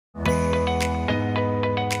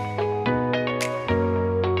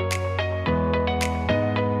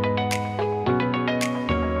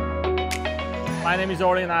My name is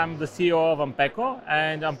Orlin, I'm the CEO of AMPECO,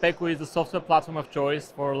 and AMPECO is the software platform of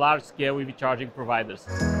choice for large-scale EV charging providers.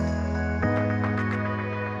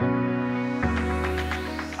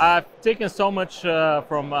 I've taken so much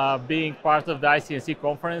from being part of the icnc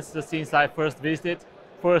conference since I first visited.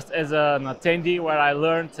 First as an attendee, where I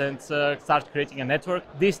learned and started creating a network.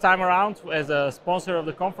 This time around, as a sponsor of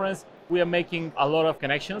the conference, we are making a lot of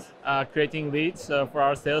connections, creating leads for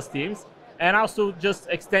our sales teams, and also just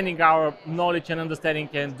extending our knowledge and understanding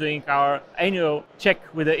and doing our annual check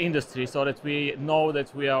with the industry so that we know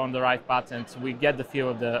that we are on the right path and we get the feel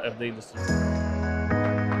of the industry.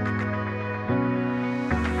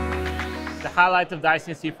 The highlight of the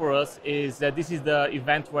icnc for us is that this is the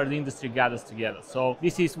event where the industry gathers together. So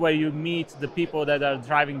this is where you meet the people that are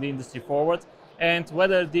driving the industry forward, and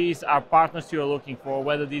whether these are partners you're looking for,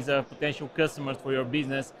 whether these are potential customers for your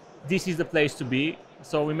business, this is the place to be.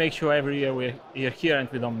 So we make sure every year we're here and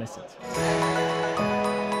we don't miss it.